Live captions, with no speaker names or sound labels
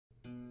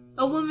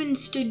A woman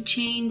stood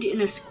chained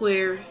in a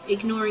square,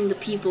 ignoring the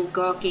people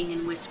gawking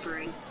and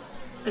whispering.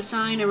 A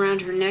sign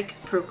around her neck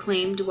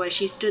proclaimed why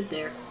she stood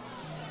there.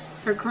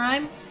 Her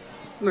crime?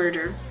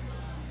 Murder.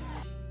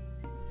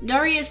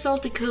 Darya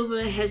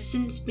Saltykova has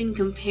since been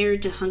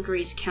compared to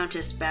Hungary's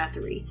Countess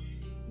Bathory,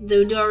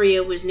 though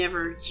Darya was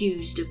never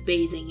accused of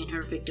bathing in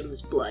her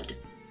victim's blood.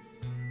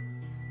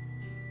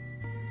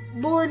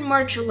 Born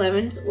March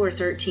 11th or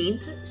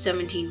 13th,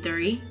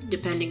 1730,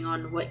 depending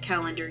on what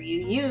calendar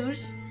you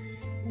use,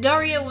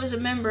 Darya was a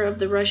member of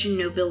the Russian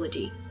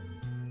nobility.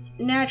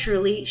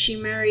 Naturally, she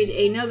married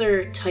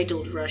another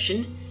titled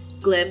Russian,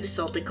 Gleb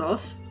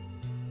Saltykov,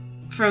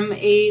 from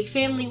a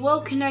family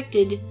well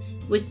connected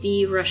with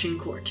the Russian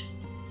court.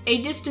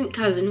 A distant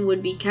cousin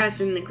would be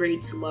Catherine the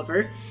Great's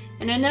lover,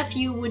 and a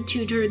nephew would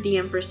tutor the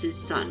Empress's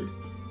son.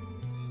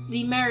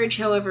 The marriage,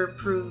 however,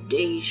 proved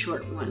a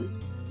short one.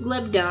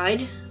 Gleb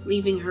died,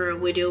 leaving her a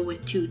widow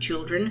with 2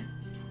 children.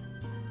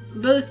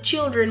 Both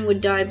children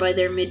would die by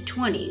their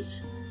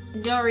mid-20s.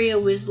 Darya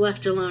was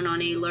left alone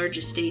on a large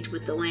estate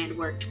with the land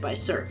worked by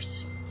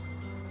serfs.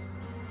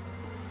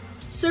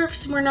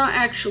 Serfs were not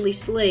actually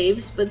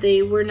slaves, but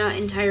they were not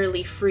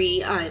entirely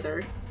free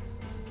either.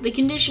 The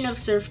condition of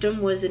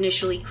serfdom was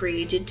initially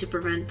created to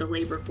prevent the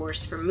labor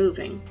force from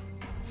moving.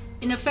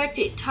 In effect,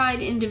 it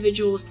tied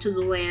individuals to the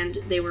land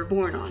they were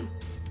born on.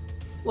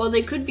 While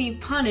they could be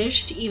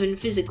punished, even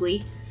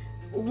physically,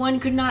 one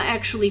could not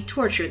actually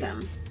torture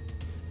them.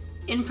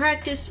 In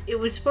practice, it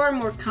was far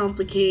more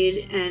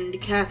complicated, and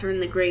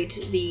Catherine the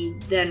Great, the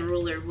then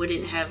ruler,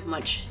 wouldn't have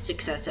much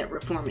success at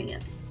reforming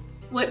it.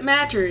 What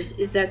matters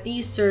is that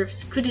these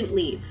serfs couldn't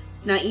leave,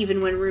 not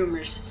even when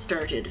rumors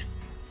started.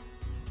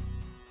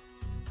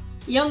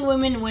 Young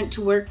women went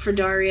to work for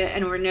Darya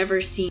and were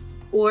never seen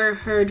or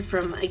heard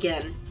from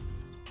again.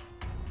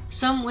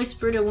 Some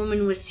whispered a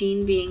woman was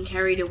seen being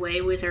carried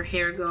away with her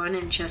hair gone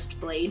and chest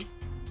flayed.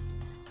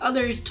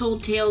 Others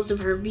told tales of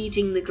her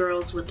beating the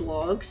girls with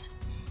logs,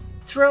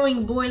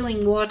 throwing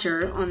boiling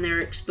water on their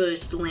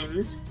exposed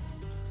limbs,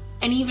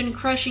 and even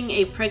crushing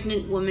a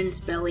pregnant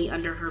woman's belly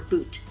under her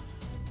boot.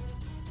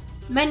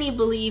 Many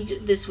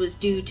believed this was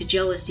due to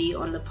jealousy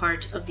on the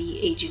part of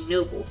the aging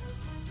noble.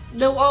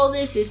 Though all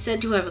this is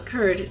said to have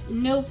occurred,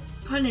 no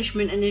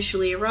punishment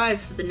initially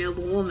arrived for the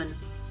noble woman.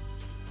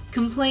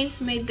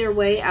 Complaints made their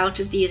way out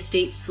of the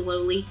estate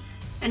slowly,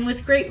 and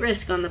with great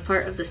risk on the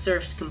part of the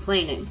serfs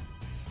complaining.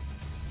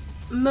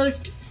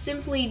 Most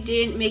simply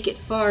didn't make it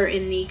far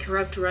in the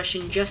corrupt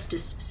Russian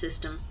justice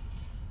system.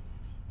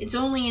 It's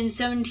only in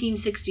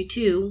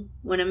 1762,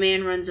 when a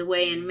man runs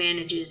away and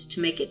manages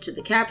to make it to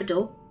the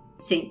capital,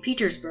 St.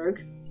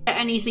 Petersburg, that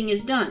anything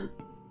is done.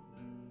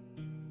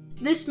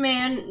 This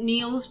man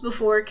kneels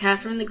before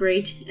Catherine the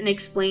Great and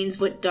explains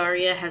what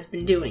Darya has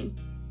been doing.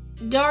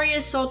 Darya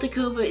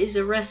Saltykova is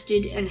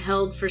arrested and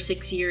held for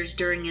 6 years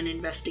during an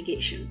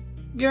investigation.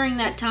 During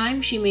that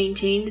time, she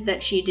maintained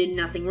that she did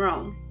nothing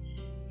wrong.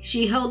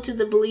 She held to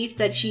the belief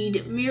that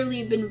she'd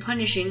merely been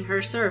punishing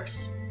her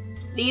serfs.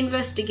 The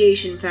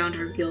investigation found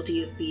her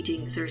guilty of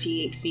beating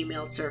 38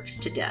 female serfs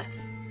to death.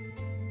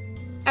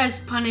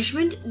 As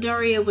punishment,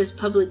 Darya was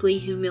publicly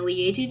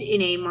humiliated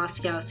in a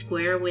Moscow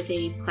square with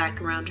a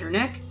plaque around her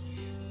neck,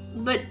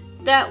 but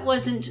that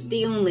wasn't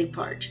the only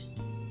part.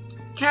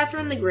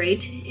 Catherine the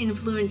Great,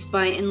 influenced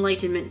by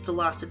Enlightenment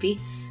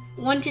philosophy,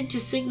 wanted to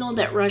signal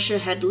that Russia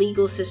had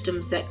legal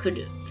systems that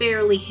could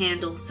fairly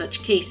handle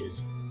such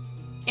cases.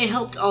 It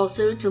helped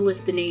also to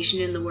lift the nation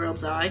in the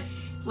world's eye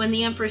when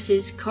the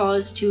Empress's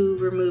cause to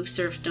remove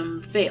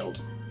serfdom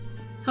failed.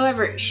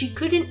 However, she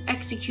couldn't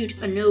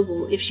execute a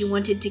noble if she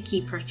wanted to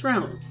keep her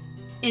throne.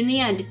 In the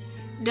end,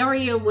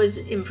 Darya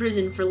was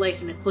imprisoned for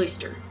life in a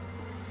cloister.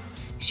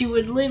 She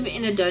would live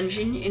in a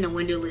dungeon in a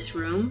windowless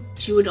room.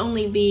 She would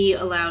only be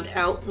allowed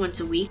out once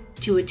a week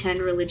to attend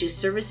religious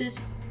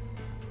services.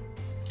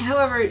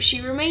 However,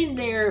 she remained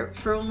there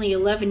for only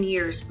 11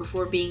 years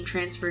before being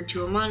transferred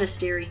to a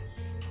monastery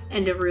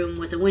and a room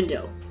with a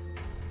window.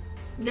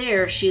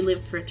 There, she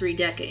lived for 3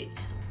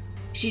 decades.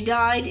 She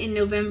died in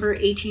November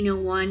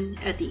 1801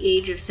 at the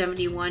age of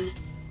 71,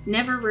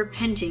 never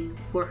repenting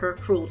for her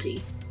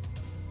cruelty.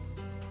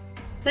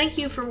 Thank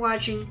you for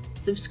watching.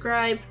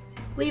 Subscribe.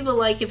 Leave a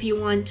like if you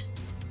want.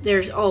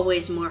 There's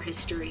always more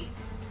history.